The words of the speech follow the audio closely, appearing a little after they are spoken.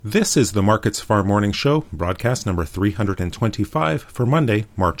This is the Markets Farm Morning Show, broadcast number 325 for Monday,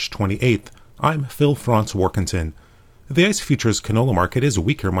 March 28th. I'm Phil Franz Warkentin. The ICE Futures canola market is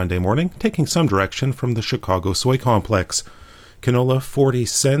weaker Monday morning, taking some direction from the Chicago soy complex. Canola 40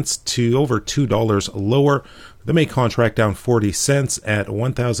 cents to over $2 lower. The May contract down 40 cents at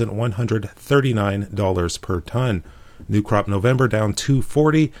 $1,139 per ton. New crop November down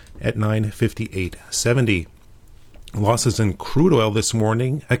 $2.40 at $958.70. Losses in crude oil this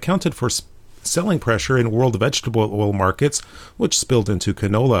morning accounted for selling pressure in world vegetable oil markets, which spilled into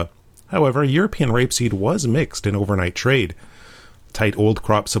canola. However, European rapeseed was mixed in overnight trade. Tight old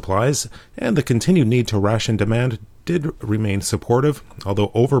crop supplies and the continued need to ration demand did remain supportive, although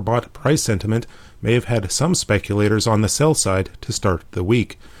overbought price sentiment may have had some speculators on the sell side to start the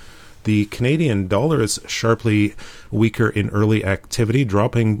week. The Canadian dollar is sharply weaker in early activity,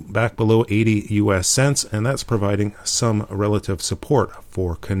 dropping back below 80 US cents, and that's providing some relative support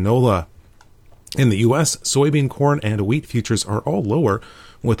for canola. In the US, soybean, corn, and wheat futures are all lower,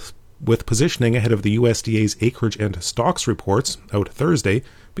 with positioning ahead of the USDA's acreage and stocks reports out Thursday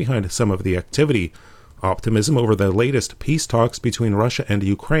behind some of the activity. Optimism over the latest peace talks between Russia and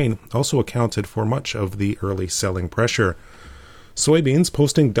Ukraine also accounted for much of the early selling pressure. Soybeans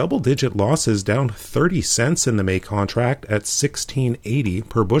posting double-digit losses, down 30 cents in the May contract at $16.80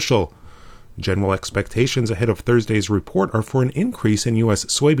 per bushel. General expectations ahead of Thursday's report are for an increase in U.S.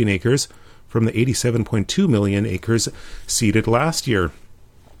 soybean acres from the 87.2 million acres seeded last year.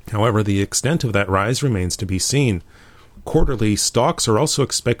 However, the extent of that rise remains to be seen. Quarterly stocks are also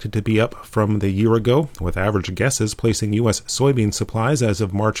expected to be up from the year ago, with average guesses placing U.S. soybean supplies as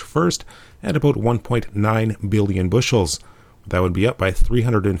of March 1st at about 1.9 billion bushels. That would be up by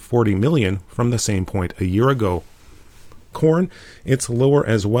 340 million from the same point a year ago. Corn, it's lower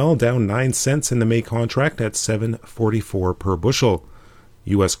as well, down 9 cents in the May contract at $7.44 per bushel.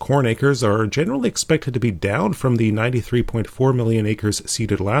 U.S. corn acres are generally expected to be down from the 93.4 million acres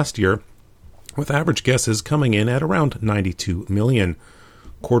seeded last year, with average guesses coming in at around 92 million.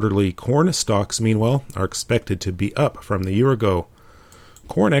 Quarterly corn stocks, meanwhile, are expected to be up from the year ago.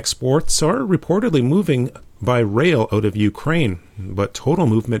 Corn exports are reportedly moving by rail out of Ukraine, but total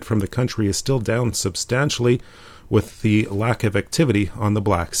movement from the country is still down substantially with the lack of activity on the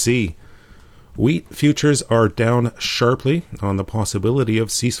Black Sea. Wheat futures are down sharply on the possibility of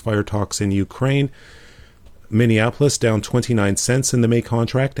ceasefire talks in Ukraine. Minneapolis down 29 cents in the May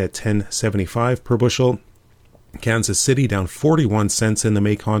contract at $10.75 per bushel. Kansas City down 41 cents in the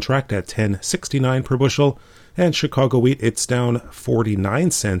May contract at $10.69 per bushel. And Chicago wheat, it's down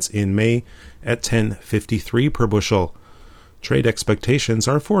 49 cents in May at $10.53 per bushel. Trade expectations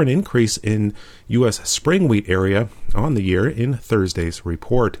are for an increase in U.S. spring wheat area on the year in Thursday's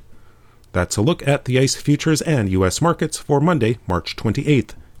report. That's a look at the ICE futures and U.S. markets for Monday, March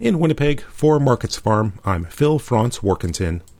 28th. In Winnipeg, for Markets Farm, I'm Phil Franz Warkentin.